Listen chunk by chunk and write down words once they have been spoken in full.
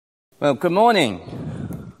Well, good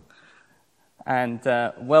morning and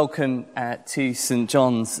welcome to St.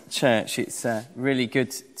 John's Church. It's really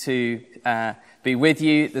good to be with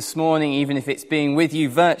you this morning, even if it's being with you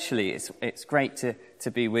virtually. It's great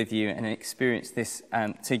to be with you and experience this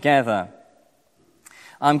together.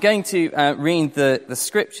 I'm going to read the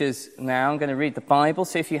scriptures now. I'm going to read the Bible.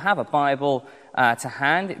 So if you have a Bible to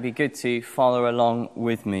hand, it'd be good to follow along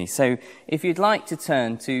with me. So if you'd like to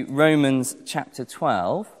turn to Romans chapter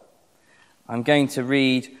 12, I'm going to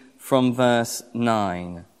read from verse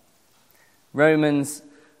 9. Romans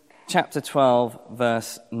chapter 12,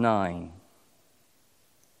 verse 9.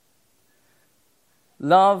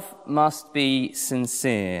 Love must be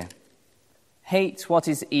sincere. Hate what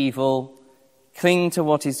is evil. Cling to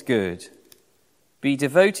what is good. Be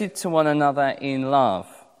devoted to one another in love.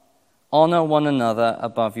 Honor one another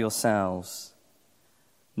above yourselves.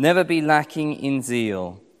 Never be lacking in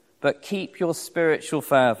zeal, but keep your spiritual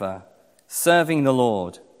fervor, serving the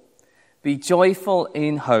Lord. Be joyful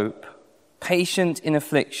in hope, patient in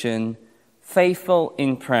affliction, faithful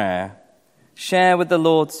in prayer. Share with the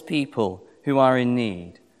Lord's people who are in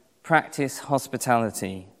need. Practice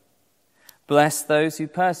hospitality. Bless those who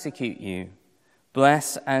persecute you.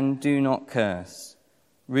 Bless and do not curse.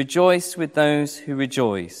 Rejoice with those who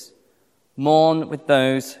rejoice. Mourn with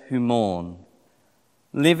those who mourn.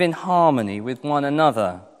 Live in harmony with one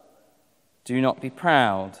another. Do not be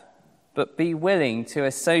proud, but be willing to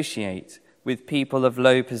associate with people of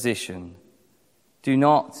low position. Do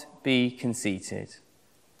not be conceited.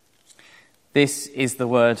 This is the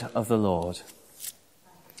word of the Lord.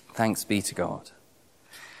 Thanks be to God.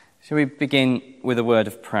 Shall we begin with a word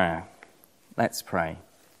of prayer? Let's pray.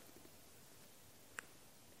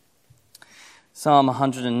 Psalm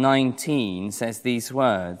 119 says these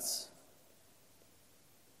words: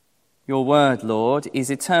 Your word, Lord, is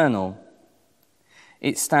eternal.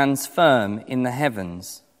 It stands firm in the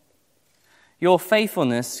heavens. Your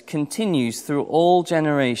faithfulness continues through all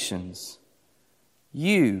generations.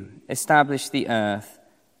 You establish the earth,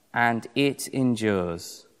 and it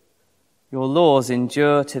endures. Your laws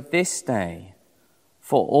endure to this day,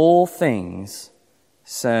 for all things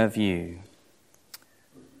serve you.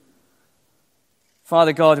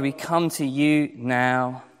 Father God, we come to you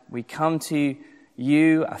now. We come to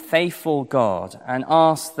you, a faithful God, and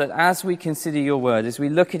ask that as we consider your word, as we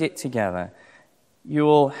look at it together, you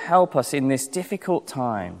will help us in this difficult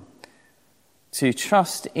time to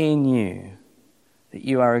trust in you, that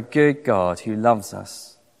you are a good God who loves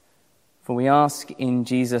us. For we ask in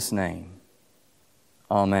Jesus' name.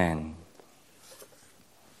 Amen.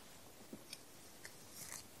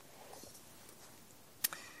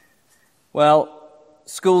 Well,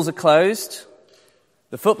 schools are closed.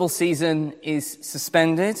 The football season is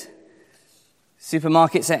suspended.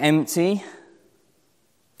 Supermarkets are empty.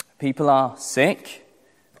 People are sick.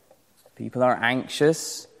 People are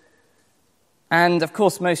anxious. And, of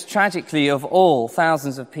course, most tragically of all,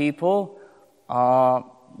 thousands of people are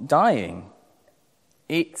dying.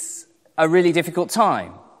 It's a really difficult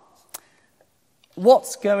time.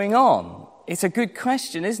 What's going on? It's a good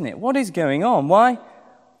question, isn't it? What is going on?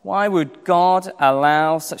 Why would God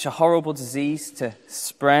allow such a horrible disease to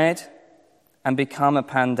spread and become a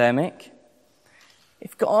pandemic?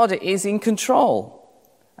 If God is in control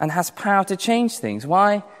and has power to change things,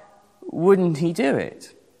 why wouldn't he do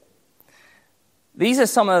it? These are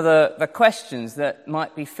some of the questions that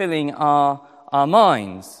might be filling our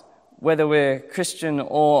minds, whether we're Christian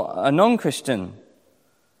or a non-Christian.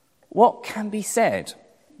 What can be said?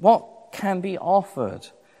 What can be offered?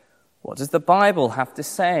 What does the Bible have to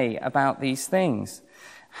say about these things?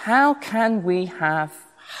 How can we have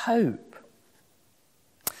hope?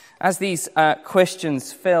 As these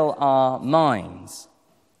questions fill our minds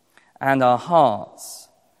and our hearts,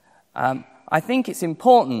 I think it's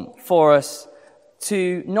important for us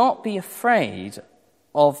to not be afraid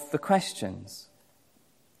of the questions.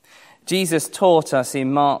 Jesus taught us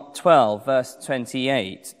in Mark 12, verse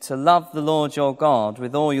 28, to love the Lord your God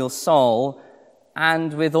with all your soul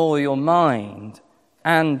and with all your mind,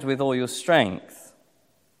 and with all your strength.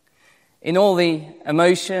 In all the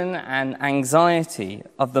emotion and anxiety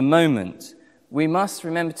of the moment, we must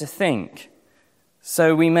remember to think,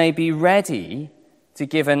 so we may be ready to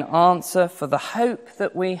give an answer for the hope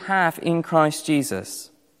that we have in Christ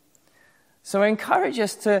Jesus. So I encourage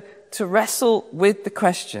us to wrestle with the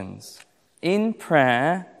questions in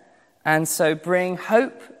prayer, and so bring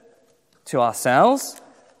hope to ourselves,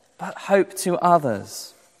 but hope to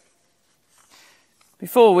others.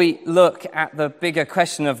 Before we look at the bigger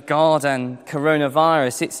question of God and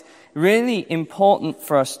coronavirus, it's really important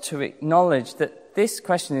for us to acknowledge that this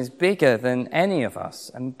question is bigger than any of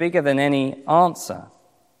us and bigger than any answer.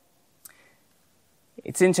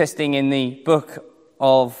 It's interesting, in the book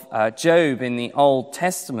of Job in the Old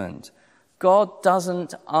Testament, God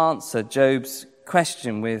doesn't answer Job's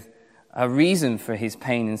question with a reason for his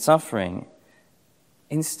pain and suffering.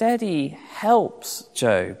 Instead, he helps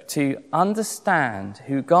Job to understand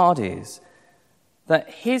who God is, that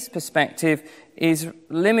his perspective is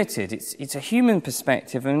limited. It's a human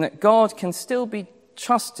perspective, and that God can still be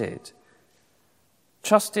trusted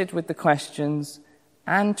with the questions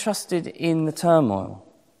and trusted in the turmoil.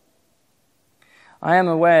 I am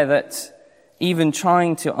aware that even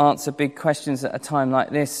trying to answer big questions at a time like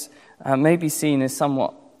this may be seen as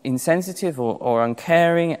somewhat insensitive or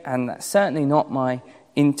uncaring, and that's certainly not my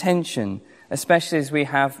intention, especially as we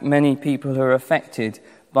have many people who are affected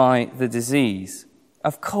by the disease.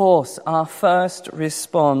 Of course, our first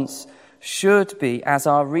response should be, as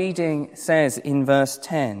our reading says in verse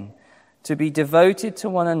 10, to be devoted to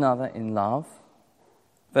one another in love.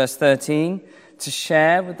 Verse 13, to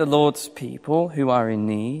share with the Lord's people who are in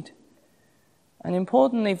need. And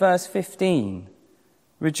importantly, verse 15,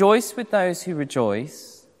 rejoice with those who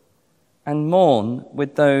rejoice and mourn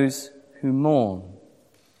with those who mourn.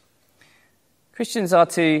 Christians are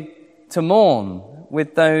to mourn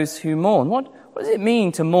with those who mourn. What does it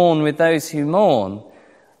mean to mourn with those who mourn?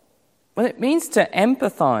 Well, it means to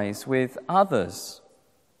empathize with others.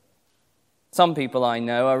 Some people I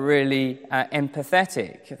know are really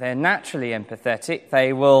empathetic. They're naturally empathetic.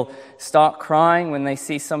 They will start crying when they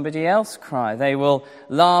see somebody else cry. They will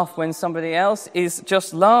laugh when somebody else is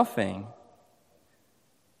just laughing.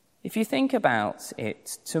 If you think about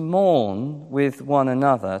it, to mourn with one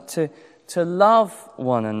another, to love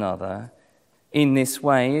one another in this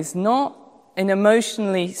way is not an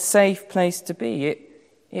emotionally safe place to be.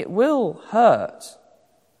 It will hurt.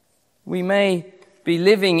 We may be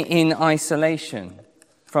living in isolation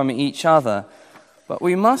from each other, but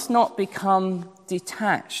we must not become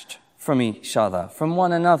detached from each other, from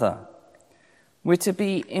one another. We're to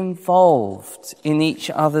be involved in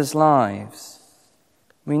each other's lives.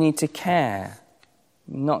 We need to care,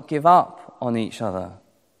 not give up on each other.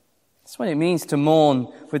 That's what it means to mourn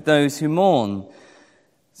with those who mourn.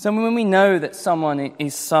 So when we know that someone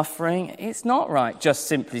is suffering, it's not right just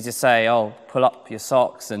simply to say, oh, pull up your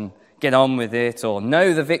socks and get on with it, or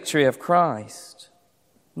know the victory of Christ.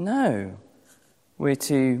 No, we're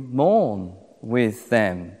to mourn with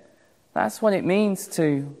them. That's what it means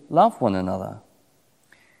to love one another.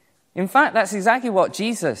 In fact, that's exactly what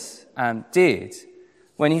Jesus did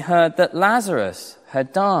when he heard that Lazarus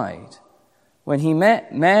had died. When he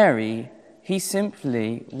met Mary, he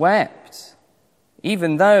simply wept,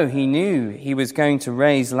 even though he knew he was going to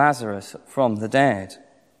raise Lazarus from the dead.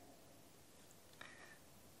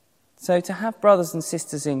 So to have brothers and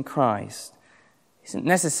sisters in Christ isn't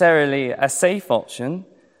necessarily a safe option,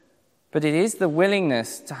 but it is the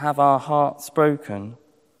willingness to have our hearts broken.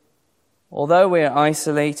 Although we're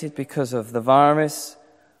isolated because of the virus,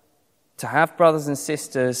 to have brothers and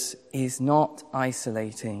sisters is not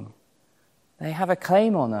isolating. They have a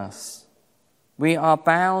claim on us. We are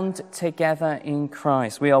bound together in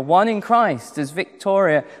Christ. We are one in Christ, as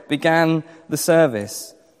Victoria began the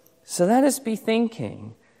service. So let us be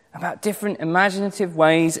thinking about different imaginative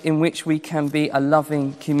ways in which we can be a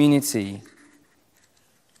loving community.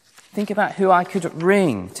 Think about who I could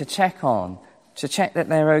ring to check on, to check that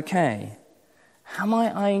they're okay. How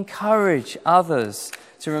might I encourage others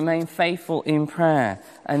to remain faithful in prayer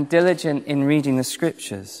and diligent in reading the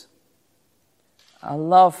scriptures? A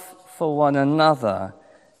love for one another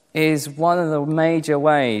is one of the major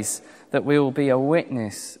ways that we will be a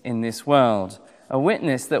witness in this world. A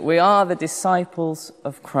witness that we are the disciples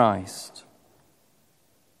of Christ.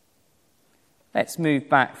 Let's move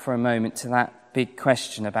back for a moment to that big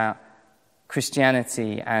question about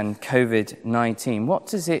Christianity and COVID-19. What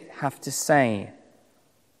does it have to say?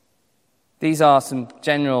 These are some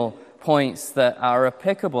general points that are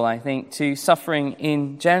applicable, I think, to suffering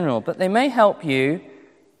in general, but they may help you.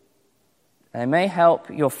 They may help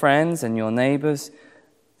your friends and your neighbors,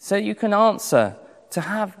 so you can answer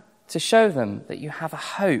to show them that you have a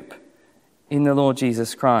hope in the Lord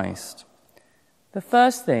Jesus Christ. The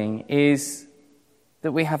first thing is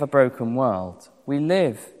that we have a broken world. We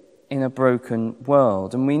live in a broken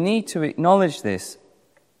world, and we need to acknowledge this.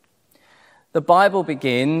 The Bible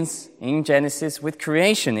begins in Genesis with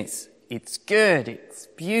creation. It's good, it's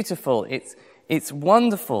beautiful, it's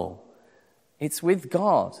wonderful, it's with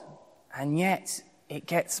God, and yet it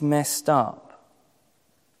gets messed up.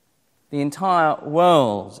 The entire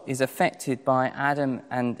world is affected by Adam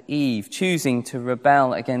and Eve choosing to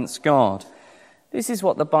rebel against God. This is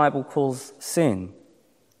what the Bible calls sin.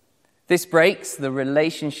 This breaks the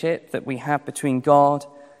relationship that we have between God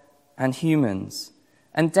and humans,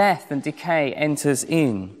 and death and decay enters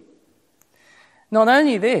in. Not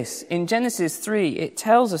only this, in Genesis 3, it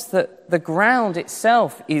tells us that the ground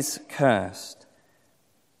itself is cursed.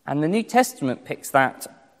 And the New Testament picks that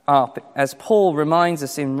up as Paul reminds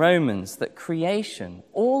us in Romans that creation,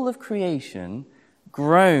 all of creation,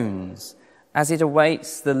 groans as it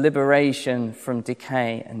awaits the liberation from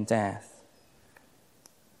decay and death.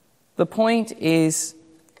 The point is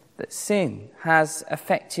that sin has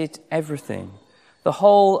affected everything, the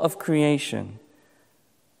whole of creation.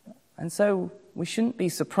 And so we shouldn't be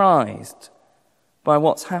surprised by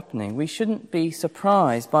what's happening. We shouldn't be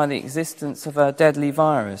surprised by the existence of a deadly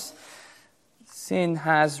virus. Sin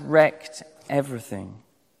has wrecked everything.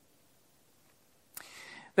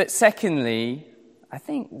 But secondly, I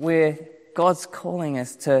think God's calling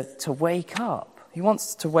us to wake up. He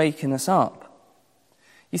wants to waken us up.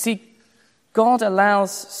 You see, God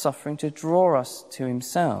allows suffering to draw us to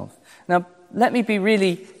himself. Now, let me be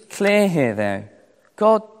really clear here, though.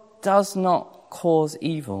 God does not cause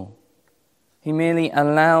evil. He merely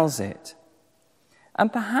allows it.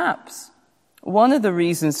 And perhaps one of the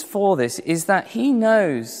reasons for this is that he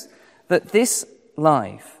knows that this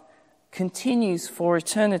life continues for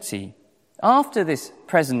eternity after this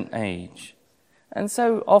present age. And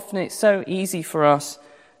so often it's so easy for us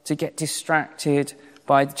to get distracted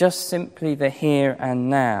by just simply the here and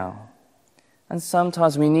now. And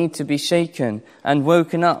sometimes we need to be shaken and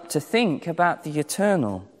woken up to think about the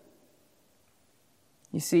eternal.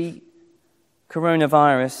 You see,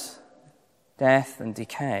 coronavirus, death and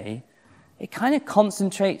decay, it kind of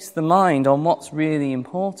concentrates the mind on what's really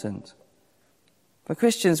important. For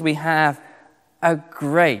Christians, we have a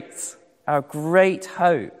great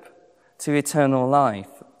hope to eternal life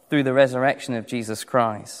through the resurrection of Jesus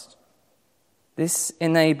Christ. This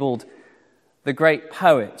enabled the great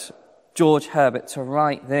poet George Herbert to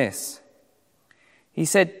write this. He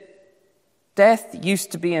said, "Death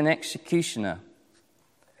used to be an executioner,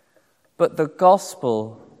 but the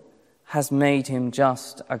gospel has made him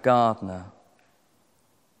just a gardener."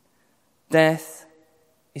 Death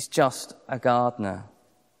is just a gardener.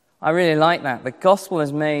 I really like that. The gospel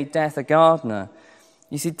has made death a gardener.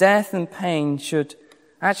 You see, death and pain should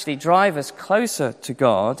actually drive us closer to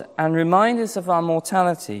God and remind us of our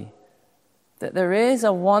mortality, that there is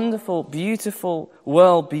a wonderful, beautiful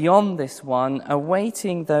world beyond this one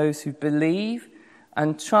awaiting those who believe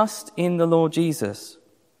and trust in the Lord Jesus.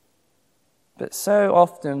 But so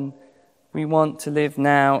often we want to live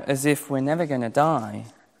now as if we're never going to die.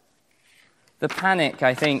 The panic,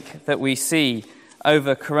 I think, that we see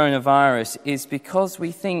over coronavirus is because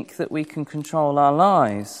we think that we can control our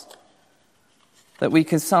lives, that we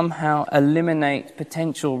can somehow eliminate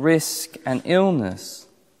potential risk and illness.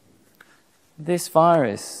 This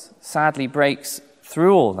virus sadly breaks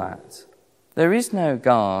through all that. There is no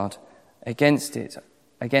guard against it,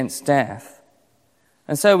 against death.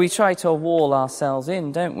 And so we try to wall ourselves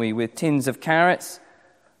in, don't we, with tins of carrots,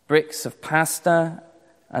 bricks of pasta,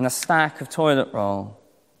 and a stack of toilet roll,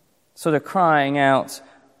 sort of crying out,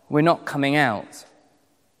 "We're not coming out."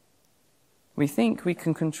 We think we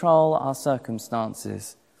can control our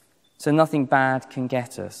circumstances, so nothing bad can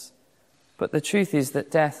get us. But the truth is that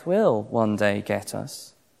death will one day get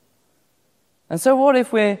us. And so what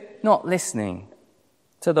if we're not listening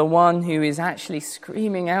to the one who is actually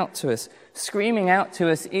screaming out to us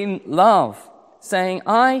in love, saying,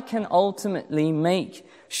 "I can ultimately make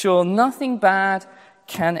sure nothing bad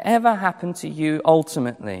can ever happen to you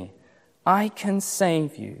ultimately. I can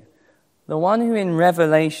save you." The one who in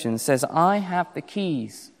Revelation says, "I have the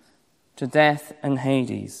keys to death and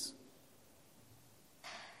Hades."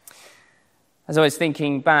 As I was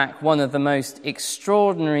thinking back, one of the most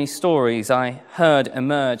extraordinary stories I heard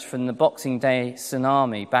emerge from the Boxing Day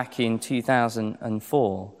tsunami back in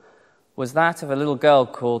 2004 was that of a little girl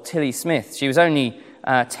called Tilly Smith. She was only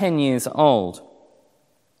 10 years old.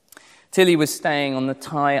 Tilly was staying on the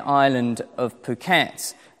Thai island of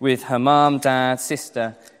Phuket with her mum, dad,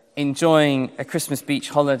 sister, enjoying a Christmas beach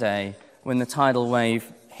holiday when the tidal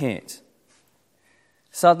wave hit.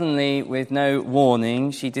 Suddenly, with no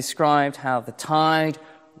warning, she described how the tide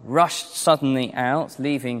rushed suddenly out,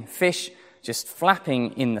 leaving fish just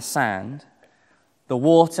flapping in the sand. The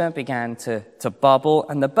water began to bubble,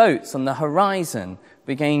 and the boats on the horizon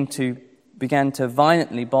began to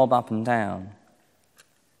violently bob up and down.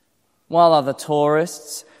 While other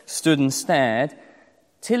tourists stood and stared,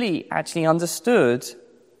 Tilly actually understood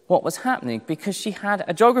what was happening because she had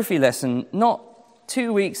a geography lesson not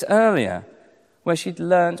 2 weeks earlier where she'd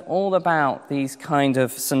learnt all about these kind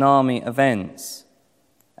of tsunami events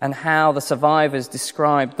and how the survivors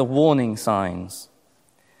described the warning signs.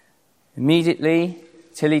 Immediately,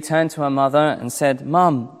 Tilly turned to her mother and said,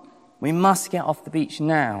 "Mum, we must get off the beach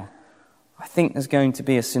now. I think there's going to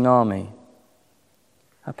be a tsunami."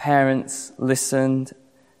 Her parents listened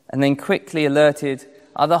and then quickly alerted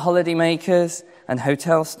other holidaymakers and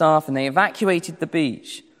hotel staff, and they evacuated the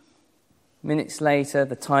beach. Minutes later,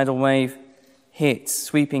 the tidal wave hit,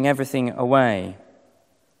 sweeping everything away.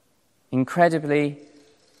 Incredibly,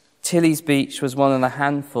 Tilly's beach was one of the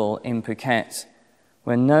handful in Phuket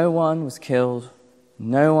where no one was killed,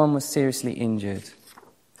 no one was seriously injured.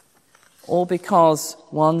 All because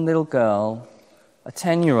one little girl, a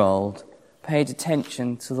 10-year-old, paid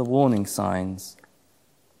attention to the warning signs.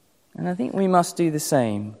 And I think we must do the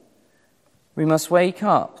same. We must wake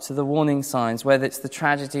up to the warning signs, whether it's the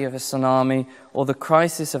tragedy of a tsunami or the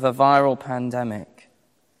crisis of a viral pandemic.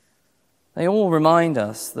 They all remind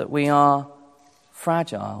us that we are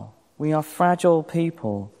fragile. We are fragile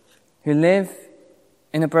people who live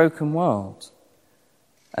in a broken world,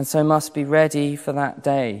 and so must be ready for that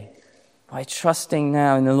day by trusting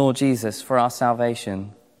now in the Lord Jesus for our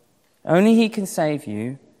salvation. Only He can save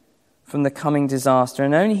you from the coming disaster,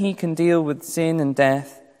 and only He can deal with sin and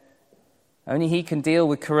death. Only He can deal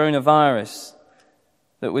with coronavirus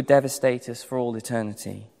that would devastate us for all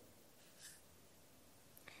eternity.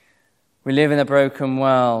 We live in a broken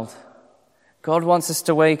world. God wants us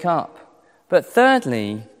to wake up. But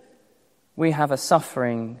thirdly, we have a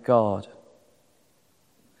suffering God.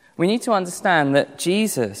 We need to understand that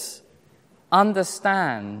Jesus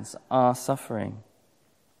understands our suffering.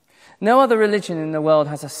 No other religion in the world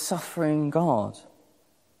has a suffering God,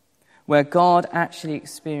 where God actually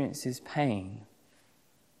experiences pain.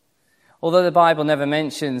 Although the Bible never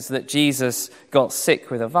mentions that Jesus got sick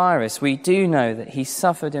with a virus, we do know that He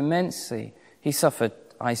suffered immensely. He suffered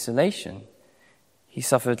isolation. He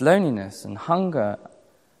suffered loneliness and hunger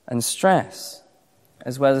and stress,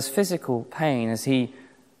 as well as physical pain as He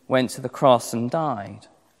went to the cross and died.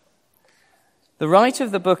 The writer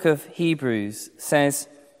of the book of Hebrews says,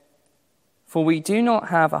 "For we do not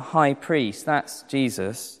have a high priest," that's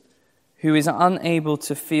Jesus, "who is unable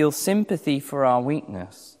to feel sympathy for our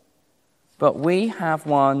weakness, but we have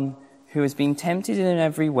one who has been tempted in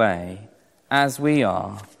every way, as we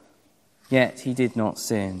are, yet He did not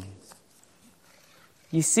sin."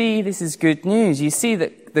 You see, this is good news. You see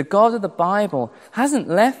that the God of the Bible hasn't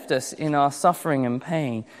left us in our suffering and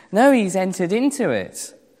pain. No, He's entered into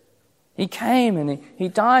it. He came and He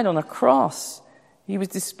died on a cross. He was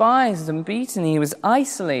despised and beaten. He was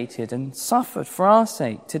isolated and suffered for our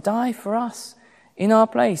sake, to die for us in our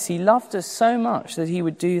place. He loved us so much that He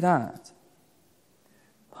would do that.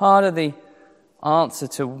 Part of the answer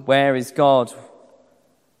to where is God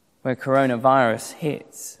where coronavirus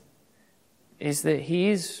hits is that He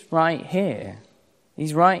is right here.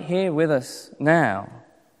 He's right here with us now.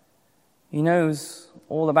 He knows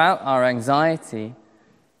all about our anxiety.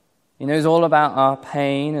 He knows all about our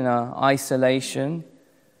pain and our isolation,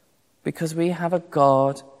 because we have a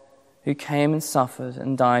God who came and suffered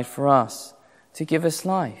and died for us to give us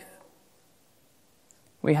life.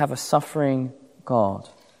 We have a suffering God.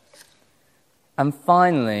 And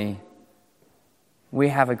finally, we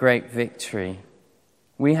have a great victory.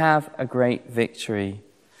 We have a great victory.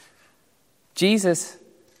 Jesus,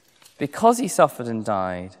 because He suffered and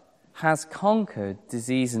died, has conquered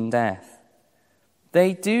disease and death.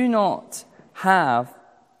 They do not have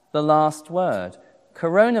the last word.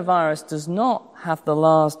 Coronavirus does not have the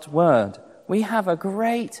last word. We have a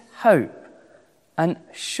great hope, and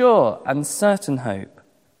sure and certain hope.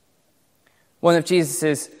 One of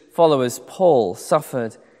Jesus' followers, Paul,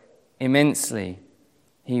 suffered immensely.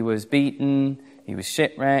 He was beaten, he was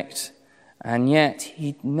shipwrecked, and yet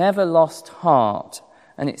he never lost heart.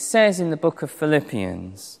 And it says in the book of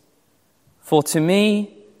Philippians, "For to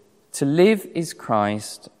me, to live is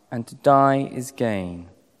Christ, and to die is gain."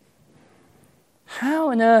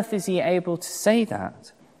 How on earth is he able to say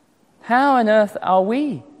that? How on earth are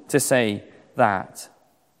we to say that?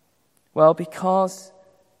 Well, because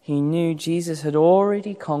he knew Jesus had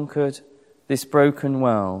already conquered this broken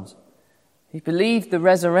world. He believed the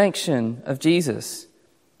resurrection of Jesus,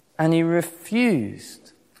 and he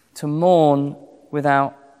refused to mourn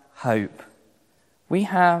without hope. We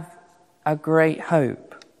have a great hope.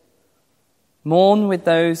 Mourn with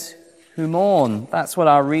those who mourn. That's what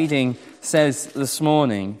our reading says this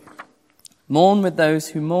morning. Mourn with those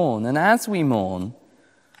who mourn. And as we mourn,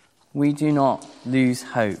 we do not lose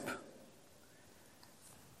hope.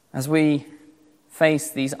 As we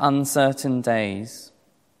face these uncertain days,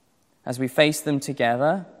 as we face them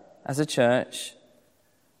together as a church,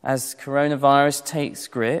 as coronavirus takes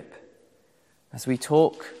grip, as we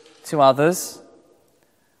talk to others,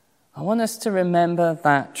 I want us to remember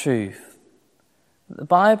that truth. The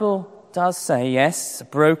Bible does say, yes, a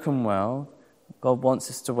broken world, God wants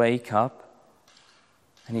us to wake up,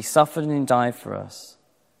 and he suffered and he died for us.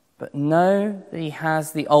 But know that he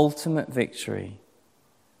has the ultimate victory.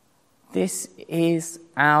 This is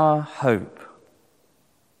our hope.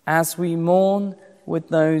 As we mourn with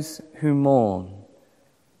those who mourn,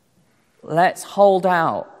 let's hold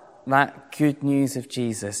out that good news of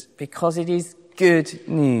Jesus, because it is good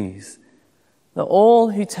news that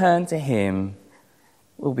all who turn to him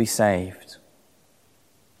will be saved.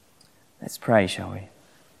 Let's pray, shall we?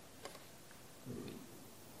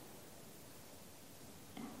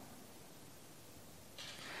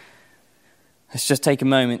 Let's just take a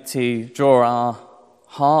moment to draw our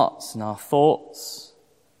hearts and our thoughts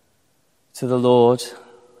to the Lord.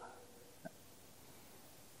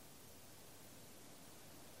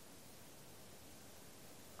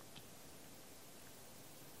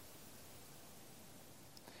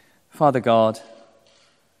 Father God,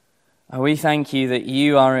 we thank you that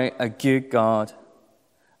you are a good God,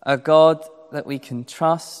 a God that we can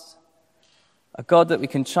trust, a God that we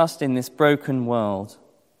can trust in this broken world.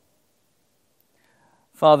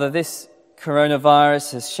 Father, this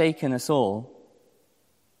coronavirus has shaken us all.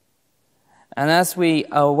 And as we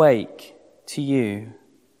awake to you,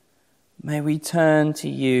 may we turn to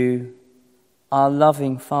you, our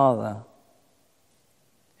loving Father.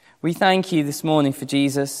 We thank you this morning for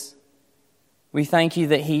Jesus. We thank you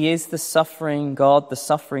that he is the suffering God, the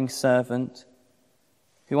suffering servant,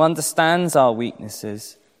 who understands our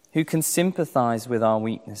weaknesses, who can sympathize with our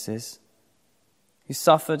weaknesses, who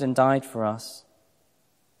suffered and died for us.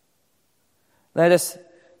 Let us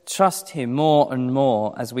trust him more and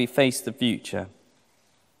more as we face the future.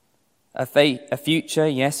 A future,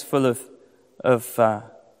 yes, full of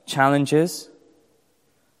challenges,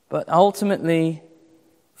 but ultimately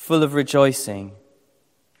full of rejoicing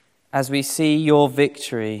as we see your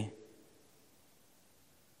victory.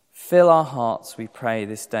 Fill our hearts, we pray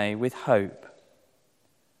this day, with hope.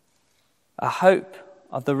 A hope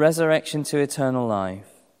of the resurrection to eternal life.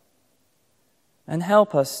 And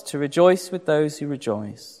help us to rejoice with those who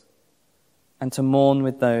rejoice, and to mourn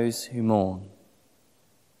with those who mourn.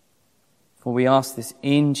 For we ask this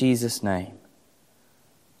in Jesus' name.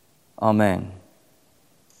 Amen.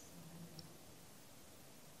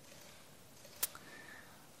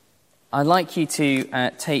 I'd like you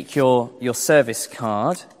to take your service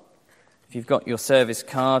card, if you've got your service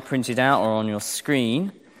card printed out or on your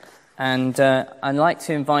screen, and I'd like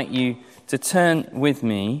to invite you to turn with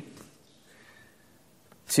me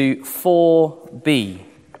to 4B,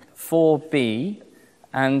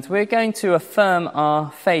 and we're going to affirm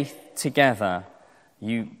our faith together.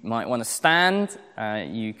 You might want to stand,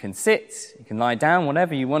 you can sit, you can lie down,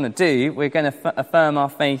 whatever you want to do. We're going to affirm our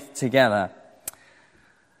faith together.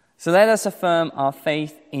 So let us affirm our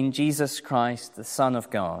faith in Jesus Christ, the Son of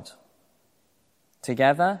God.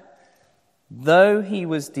 Together, though he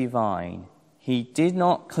was divine, he did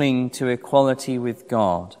not cling to equality with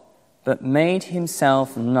God, but made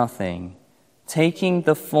himself nothing, taking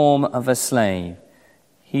the form of a slave.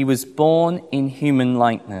 He was born in human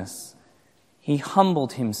likeness. He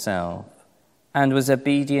humbled himself and was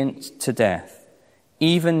obedient to death,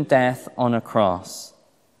 even death on a cross.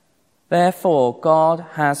 Therefore, God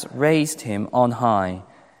has raised him on high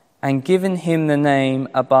and given him the name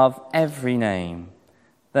above every name,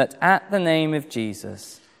 that at the name of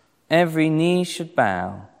Jesus every knee should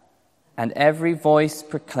bow and every voice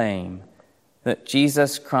proclaim that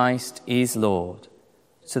Jesus Christ is Lord,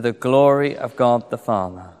 to the glory of God the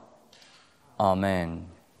Father. Amen.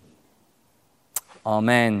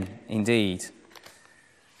 Amen, indeed.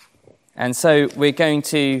 And so we're going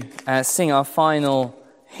to sing our final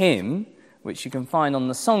hymn, which you can find on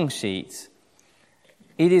the song sheet.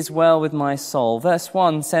 It is well with my soul. Verse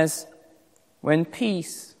 1 says, when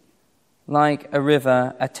peace like a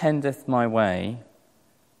river attendeth my way,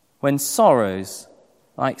 when sorrows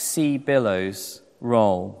like sea billows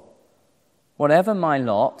roll, whatever my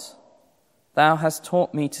lot, thou hast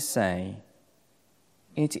taught me to say,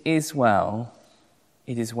 it is well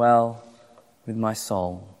with my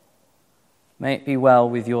soul. May it be well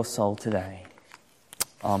with your soul today.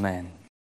 Amen.